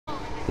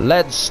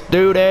Let's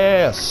do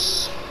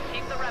this.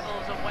 Keep the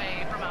rebels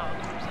away from our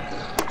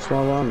cruisers. So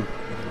on.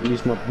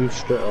 Use my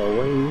booster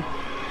away.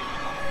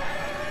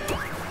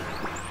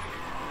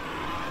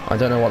 I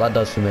don't know what that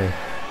does for me.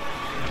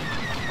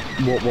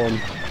 What one?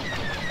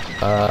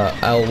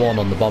 L1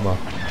 on the bomber.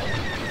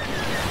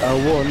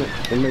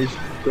 L1, it makes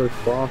go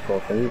spark, I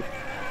think.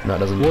 No, it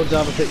doesn't. What do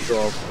I have a picture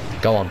of?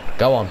 Go on,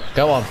 go on,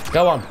 go on,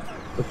 go on.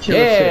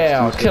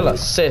 Yeah, kill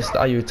assist.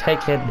 Are you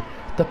taking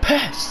the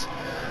piss?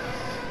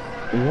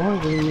 Why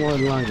are you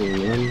lagging,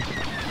 man?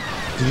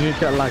 Did you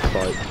get a lag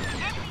spike?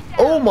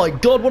 Oh my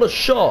god, what a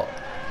shot!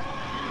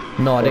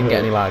 No, I didn't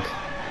get any lag.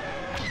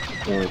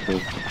 Oh, okay.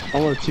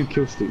 I'm on a 2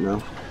 kill streak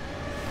now.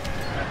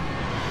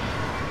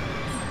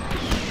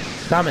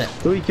 Damn it.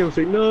 3 kill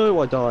streak.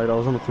 No, I died. I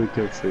was on a 3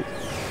 kill streak.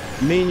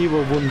 Me and you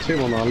were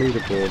 1-2 on our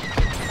leaderboard.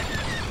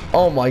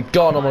 Oh my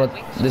god, I'm on a...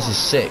 This is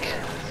sick.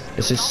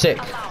 This is sick.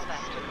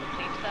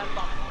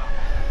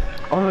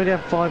 I already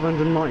have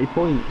 590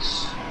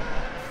 points.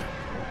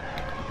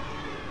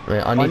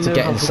 I need to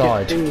get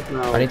inside.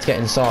 I need to get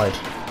inside.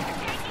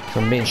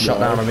 I'm being shot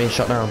down, I'm being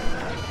shot down.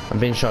 I'm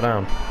being shot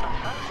down.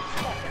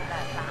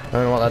 I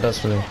don't know what that does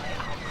for me.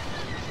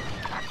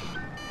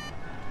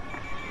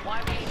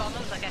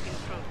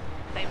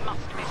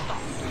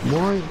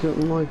 Why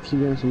don't I keep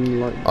getting some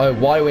like... Oh,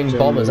 Y-wing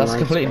bombers, that's a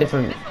completely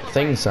different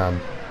thing,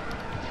 Sam.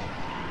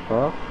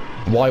 Huh?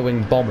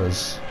 Y-wing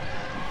bombers.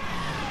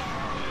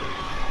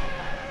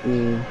 I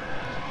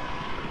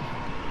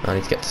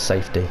need to get to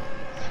safety.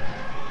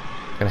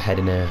 I'm gonna head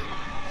in here.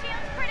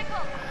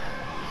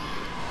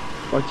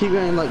 I keep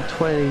getting like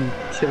 20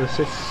 kill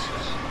assists.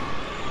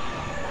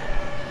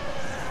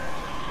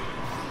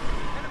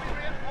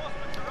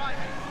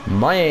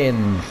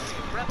 Mines!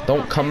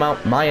 Don't come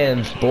out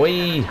mines,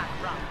 boy!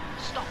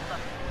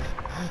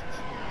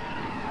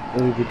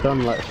 And we've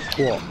done like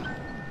what?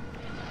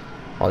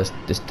 Oh,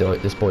 this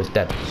boy's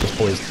dead. This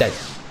boy is dead.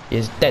 He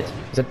is dead.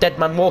 He's a dead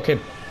man walking.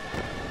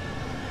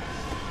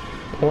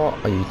 What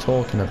are you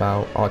talking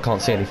about? Oh, I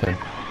can't see anything.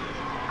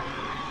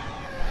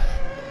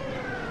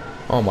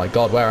 Oh my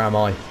god, where am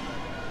I?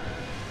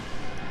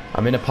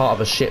 I'm in a part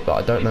of a ship, but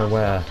I don't know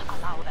where.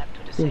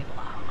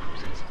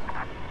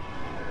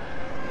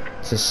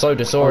 This is so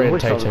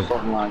disorientating.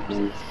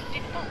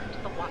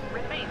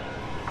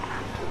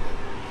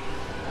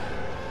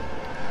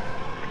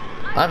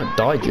 I haven't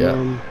died yet.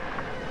 Our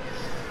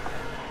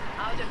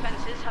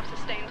defenses have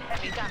sustained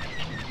heavy damage.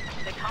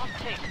 They can't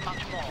take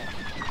much more.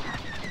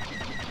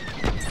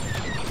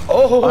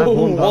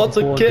 Oh, what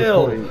a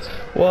kill!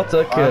 What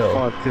a kill!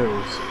 I have 5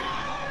 kills.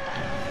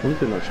 I'm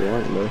doing actually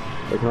right though.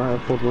 Like, can I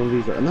afford one of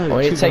these? No,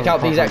 I need to take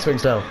out these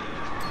X-Wings now.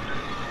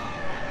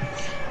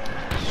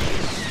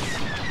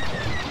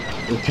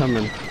 I'm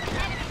coming.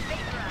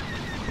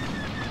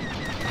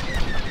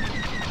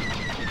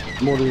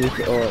 More than you.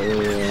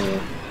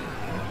 Oh,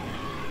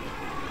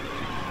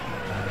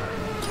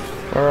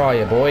 Where are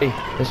you, boy?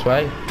 This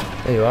way.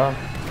 There you are.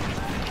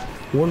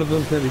 one of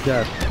them's nearly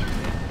dead.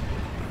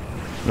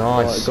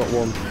 Nice. Right, got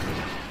one.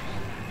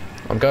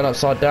 I'm going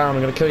upside down.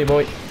 I'm gonna kill you,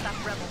 boy.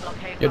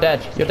 You're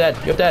dead. You're dead.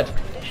 You're dead.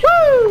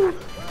 Woo!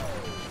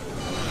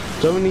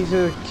 Don't we need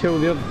to kill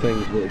the other thing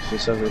which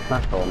just says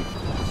attack on?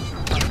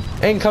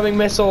 Incoming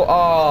missile.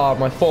 Ah,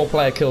 my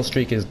 4-player kill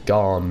streak is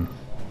gone.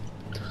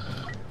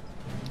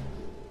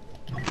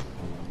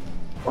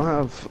 I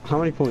have. How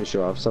many points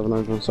do I have?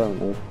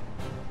 770.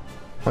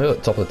 Oh, you're at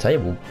the top of the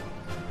table.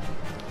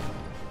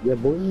 Yeah,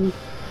 boy.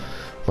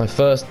 My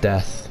first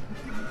death.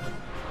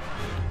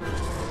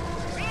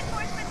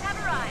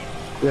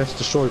 Yes,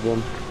 destroyed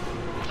one.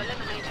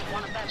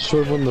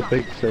 Destroyed one of the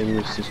big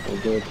things. Just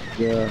got good.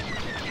 Yeah.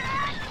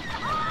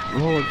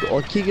 Oh,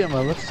 I keep getting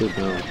my listed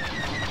now.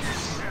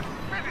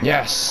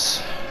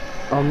 Yes.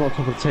 I'm not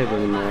top of the table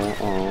anymore.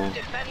 Oh.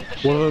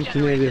 One of them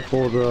can maybe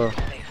afford the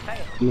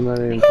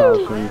Millennium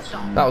Falcons.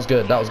 That was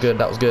good. That was good.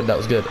 That was good. That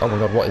was good. Oh my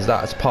god, what is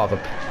that? It's part of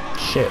a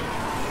ship.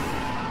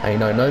 Hey,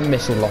 no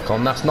missile lock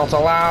on. That's not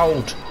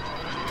allowed.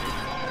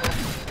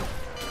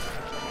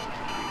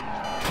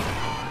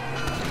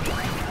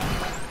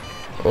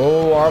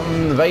 Oh,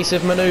 I'm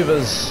evasive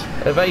maneuvers.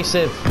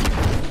 Evasive.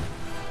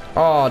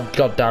 Oh,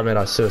 god damn it,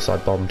 I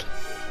suicide bombed.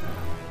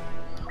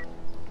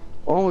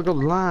 Oh my god,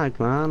 lag,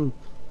 man.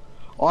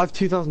 Oh, I have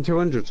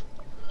 2,200.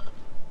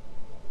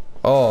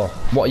 Oh,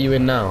 what are you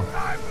in now?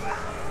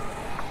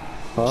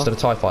 Huh? Just in a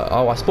TIE fighter.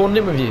 Oh, I spawned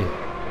in with you.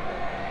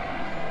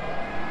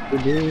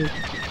 Did you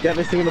get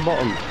this thing in the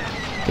bottom?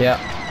 Yeah.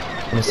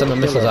 I'm gonna send my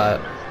missiles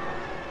at it.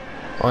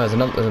 Oh, there's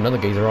another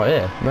geezer right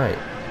here, mate.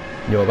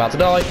 You're about to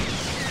die.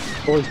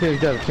 Oh, it's nearly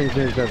dead. Thing's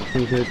nearly dead.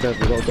 Thing's nearly dead.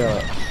 We gotta go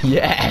it.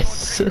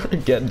 Yes!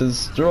 Get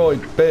destroyed,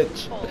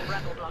 bitch.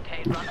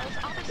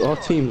 Our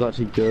team's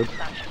actually good.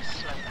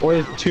 Oh,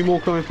 there's 2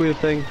 more coming for your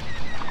thing.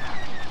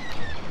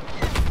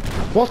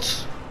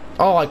 What?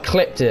 Oh, I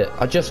clipped it.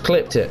 I just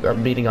clipped it.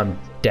 Meaning I'm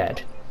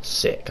dead.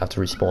 Sick. I have to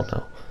respawn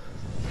now.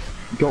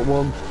 Got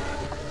one.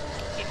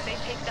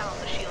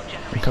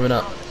 I'm coming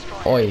up.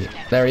 Oi,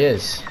 there he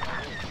is.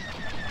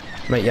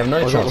 Mate, you have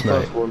no chance,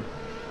 mate.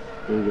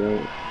 There you go.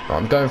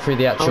 I'm going through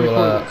the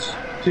actual.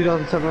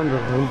 2,700,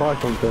 I can buy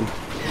something.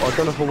 I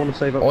don't know if I want to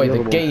save up Oi, the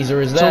other the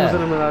geezer is there. Someone's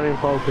in a Millennium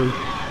Falcon.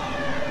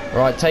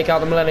 Right, take out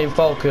the Millennium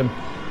Falcon.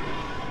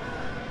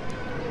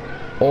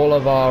 All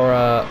of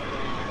our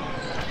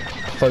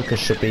focus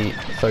should be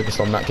focused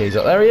on that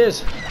geezer. There he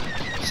is!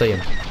 See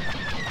him.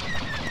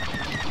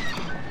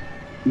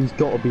 He's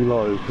got to be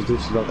low, because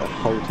this is like a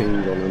whole team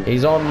on him.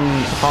 He's on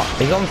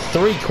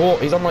 3/4,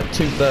 he's on like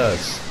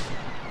 2/3.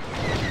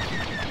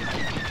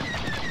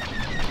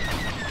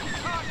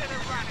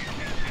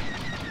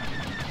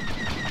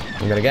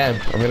 I'm gonna get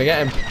him, I'm gonna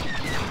get him.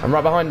 I'm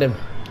right behind him.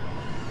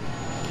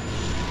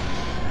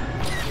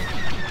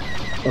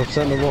 I've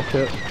sent a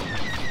rocket.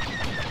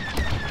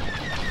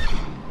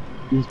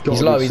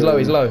 He's low, he's low,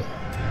 he's low.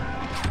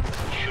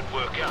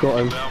 Got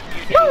him.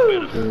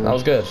 Woo! That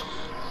was good.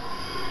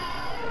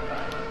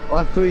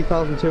 I have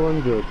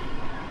 3,200.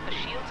 The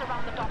shields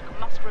around the dock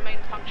must remain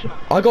functional.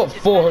 I got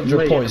 400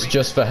 Wait. points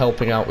just for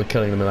helping out with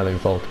killing the Millennium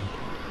Falcon.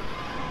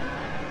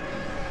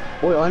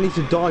 Wait, I need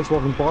to die so I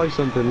can buy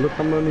something. Look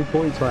how many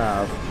points I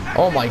have.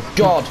 Oh my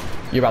god!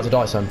 You're about to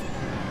die, son.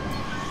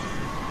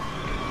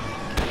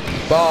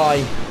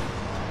 Bye!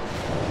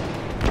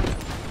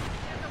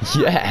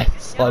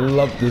 Yes! I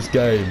love this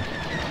game.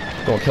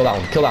 Go on, kill that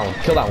one, kill that one,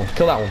 kill that one,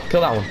 kill that one,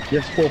 kill that one.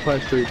 Yes, 4-player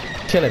streak.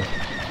 Kill him.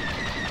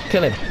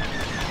 Kill him.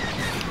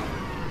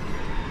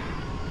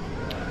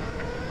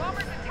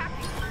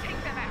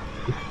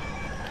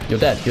 You're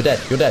dead, you're dead,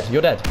 you're dead,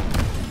 you're dead.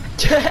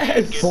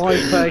 Yes!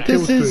 5-player kill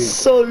This streak. is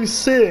so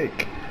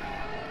sick!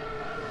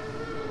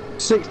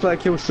 6-player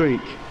kill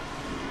streak.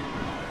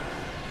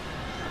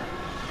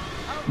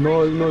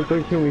 No, no,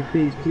 don't kill me,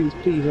 please, please,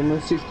 please. I'm on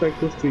a 6-player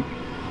kill streak.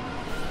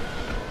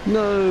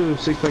 No,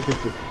 6-player kill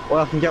streak.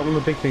 Well, I can get one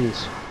of the big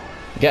things.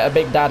 Get a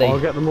big daddy. I'll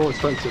get the more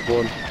expensive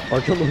one.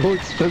 I'll get the more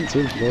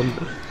expensive one.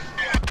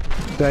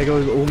 There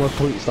goes all my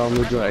points down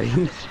the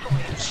drain.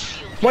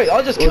 Wait,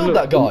 I just killed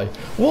that guy.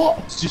 What?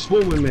 It's just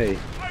swarm with me.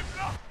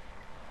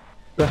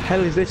 The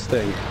hell is this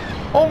thing?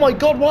 Oh my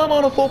god, why am I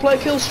on a 4-player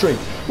kill streak?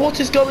 What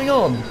is going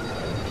on?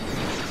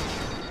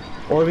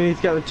 Oh, we need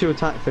to get the 2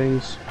 attack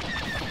things.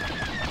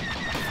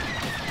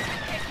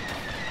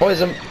 Oh, is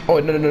him? Oh,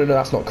 no, no, no, no,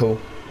 that's not cool.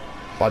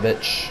 Bye,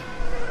 bitch.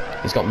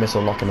 He's got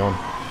missile locking on.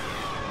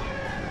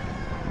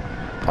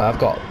 I've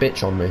got a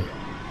bitch on me.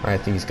 I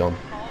think he's gone.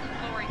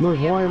 No,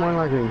 why am I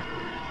lagging?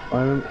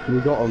 We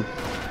got him.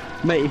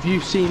 Mate, if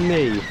you've seen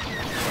me...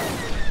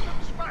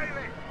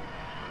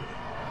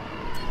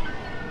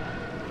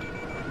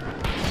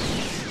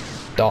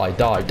 Die,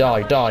 die,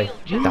 die, die.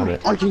 Damn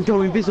it. I can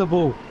go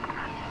invisible!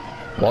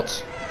 What?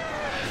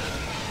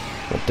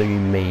 What do you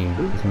mean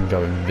you can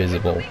go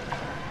invisible?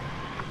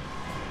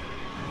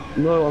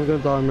 No, I'm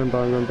gonna die, I'm gonna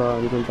die, I'm gonna die,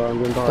 I'm gonna die,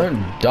 I'm gonna die.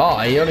 Don't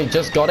die, you only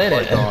just got in I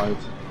it. died.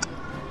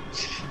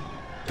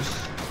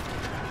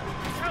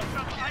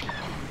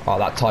 Oh,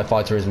 that TIE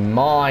fighter is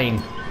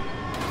mine.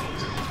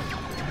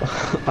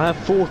 I have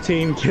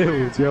 14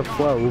 kills, you have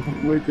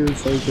 12. We're doing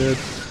so good.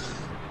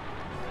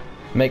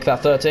 Make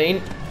that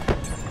 13.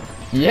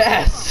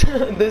 Yes!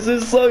 This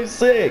is so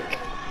sick.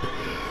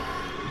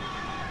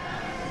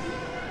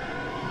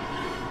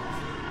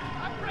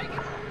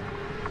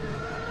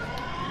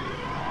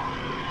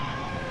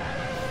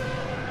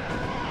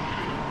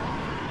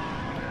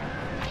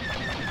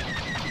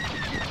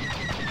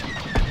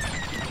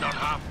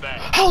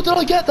 How did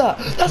I get that?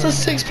 That's a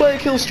 6-player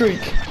kill streak.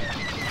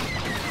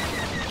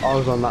 I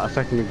was on that a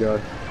second ago.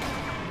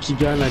 Keep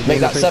going then. Make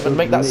that 7,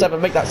 make that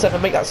 7, make that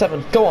 7, make that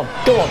 7. Go on,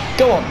 go on,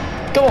 go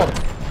on, go on.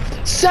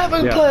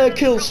 7-player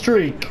kill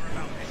streak.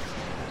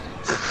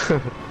 I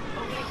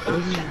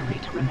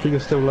think you're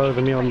still lower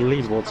than me on the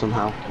leaderboard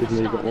somehow, even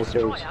though you've got more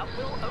kills.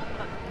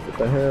 What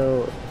the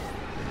hell?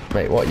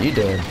 Mate, what are you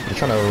doing? You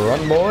trying to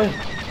run, boy?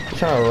 You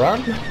trying to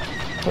run?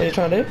 What are you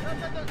trying to do?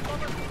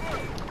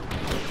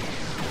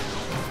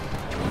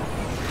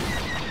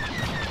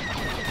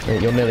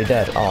 Mate, you're nearly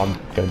dead. Oh, I'm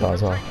gonna die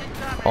as well.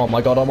 Oh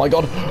my god, oh my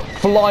god.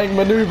 Flying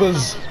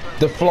maneuvers.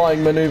 The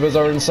flying maneuvers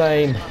are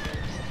insane.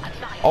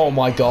 Oh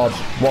my god,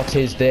 what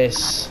is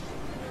this?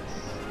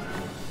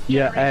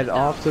 Yeah, Ed,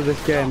 after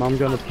this game I'm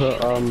gonna put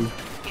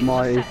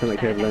my infinite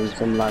cable in,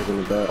 so I'm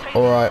lagging a bit.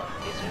 Alright.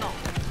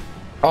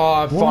 Oh,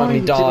 I finally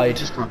Why died.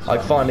 did I just I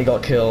finally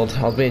got killed.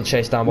 I was being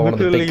chased down by one of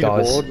the big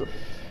guys.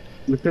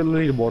 Look at the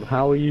leaderboard.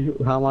 How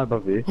am I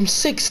above you? I'm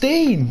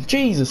 16!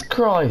 Jesus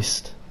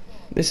Christ.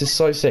 This is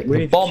so sick. We The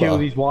need to kill bomber.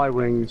 these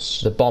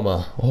Y-wings. The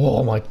bomber.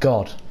 Oh my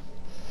god.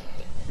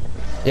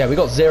 Yeah, we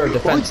got 0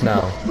 defense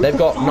now. They've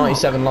got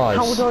 97 lives.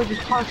 How would I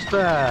just pass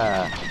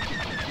there?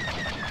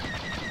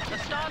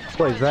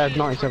 Wait, they have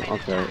 97.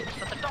 Okay.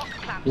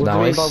 What do you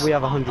mean Nice. by we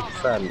have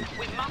 100%?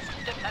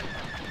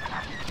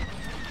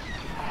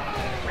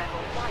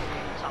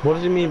 What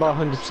does it mean by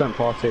 100%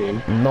 for our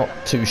team? Not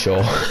too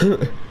sure.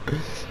 And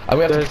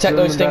we have to There's protect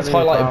those things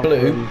Millennium highlighted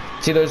blue.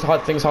 Falcon. See those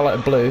things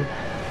highlighted blue?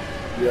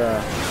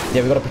 Yeah.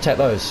 Yeah, we got to protect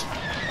those.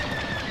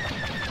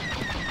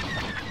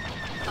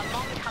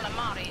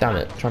 Damn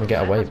it, trying to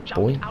get away,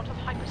 boy.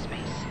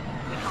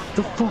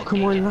 The fuck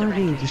am I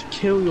lagging? Just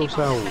kill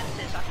yourself.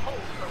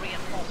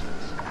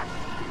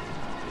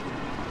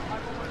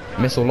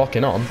 missile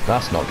locking on.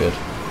 That's not good.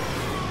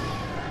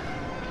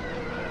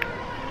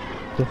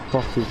 The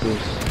fuck is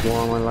this?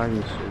 Why am I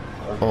lagging so?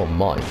 Oh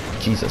my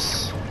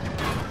Jesus.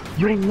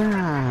 Your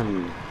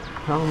man!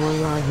 How am I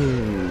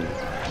lagging?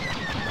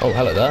 Oh,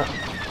 hello there.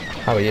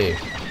 How are you?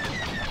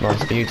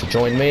 Nice for you to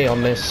join me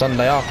on this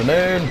Sunday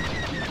afternoon.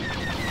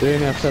 We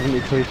only have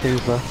 73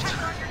 things left.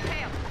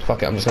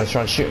 Fuck it, I'm just gonna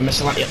try and shoot a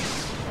missile at you.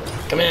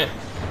 Come here.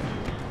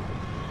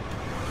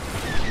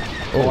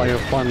 Oh, you're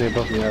finally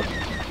above me, Ed.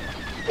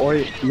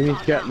 Oi, we need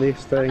to get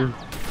this thing.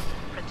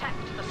 Protect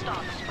the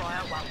Star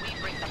Destroyer while we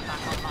bring them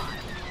back online.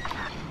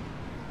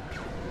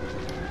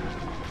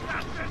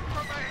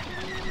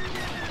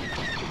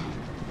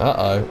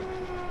 Uh-oh.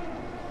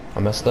 I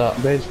messed up.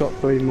 They've got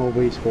 3 more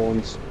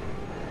respawns.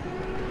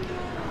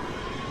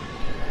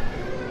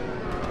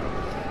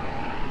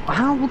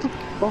 How the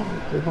fuck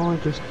did I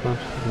just crash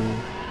through?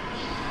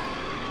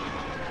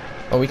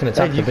 Oh, we can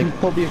attack Ed, the you big... can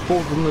probably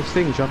afford one of those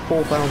things. You have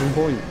 4,000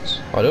 points.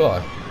 Oh, do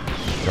I?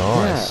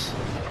 Nice.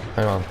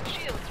 Hang on.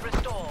 Shields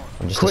restored.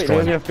 I'm just Quick, we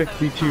only destroying... have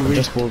 52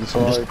 respawns, so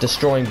I'm just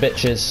destroying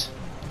bitches.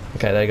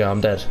 Okay, there you go,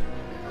 I'm dead.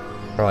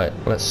 Right,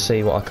 let's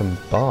see what I can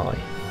buy.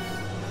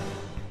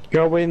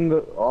 go in.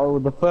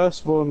 The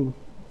first one,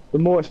 the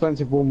more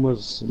expensive one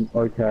was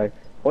okay.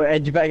 Wait,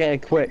 Ed, you better get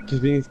it quick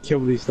because we need to kill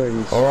these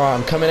things. Alright,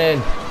 I'm coming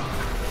in.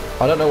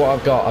 I don't know what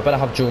I've got. I better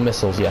have dual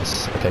missiles,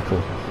 yes. Okay,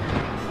 cool.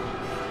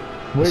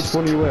 Which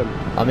one are you in?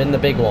 I'm in the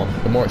big one,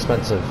 the more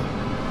expensive.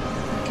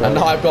 Okay. And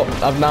now I've got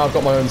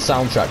my own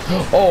soundtrack.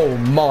 Oh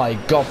my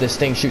god, this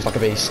thing shoots like a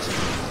beast.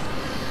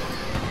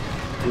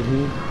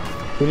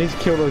 We need to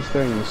kill those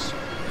things.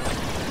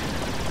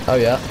 Oh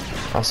yeah,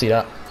 I see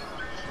that.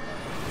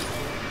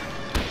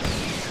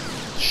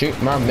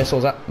 Shoot man,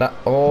 missiles at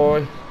that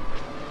boy.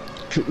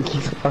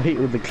 I hate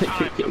with the click,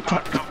 click, click,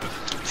 clack.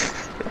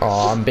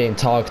 Oh, I'm being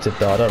targeted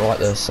though. I don't like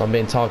this. I'm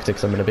being targeted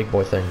because I'm in a big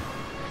boy thing.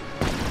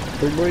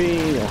 Yeah,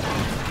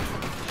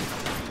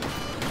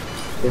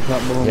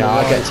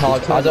 I get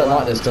targeted. I don't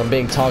like this because I'm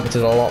being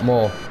targeted a lot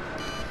more.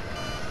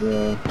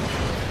 Yeah.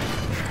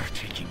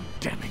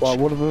 Well,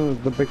 one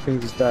of the big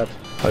things is dead.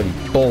 Holy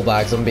ball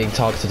bags! I'm being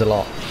targeted a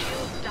lot.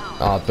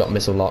 Oh, I've got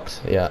missile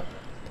locked. Yeah.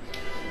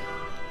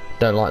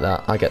 Don't like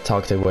that. I get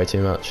targeted way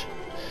too much.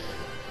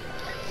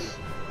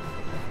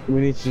 We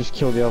need to just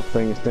kill the other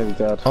thing. It's nearly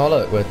dead. Oh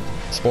look, we're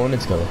spawning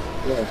together.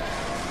 Yeah.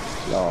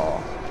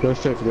 Oh, go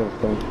straight for the other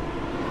thing.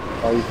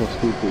 Oh, you can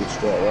speed through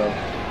straight away.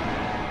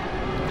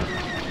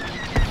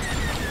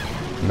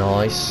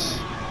 Nice.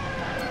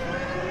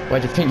 Where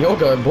do you think you're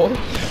going, boy?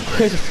 Where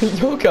do you think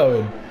you're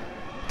going?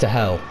 To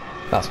hell.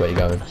 That's where you're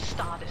going.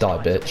 Die,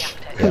 bitch.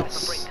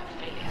 Yes.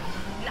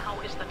 Now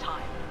is the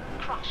time.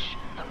 Crush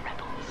the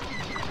rebels.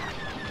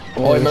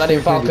 Oh,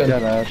 Millennium Falcon.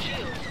 Shields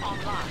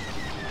online.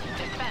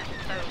 Defend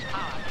those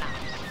power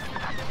caps.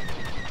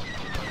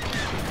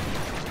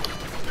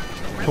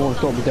 Come on,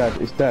 it's got to be dead.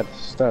 It's dead.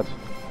 It's dead.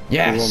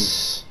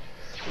 Yes.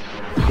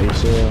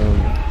 It's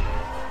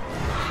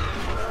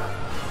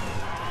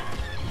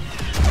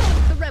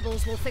The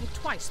rebels will think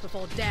twice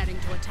before daring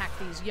to attack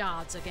these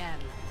yards again.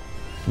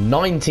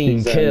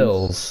 19 These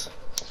kills.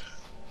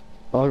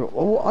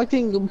 I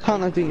think you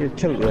killed at the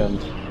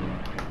end.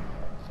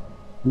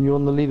 Are you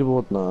on the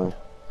leaderboard now?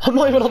 I'm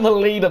not even on the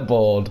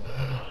leaderboard.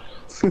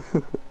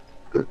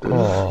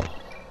 Oh.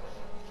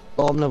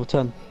 Oh, I'm level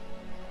 10.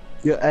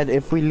 Yeah, Ed,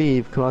 if we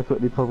leave, can I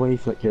quickly put my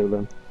Ethernet cable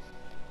in?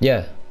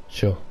 Yeah,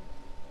 sure.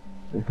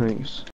 Thanks.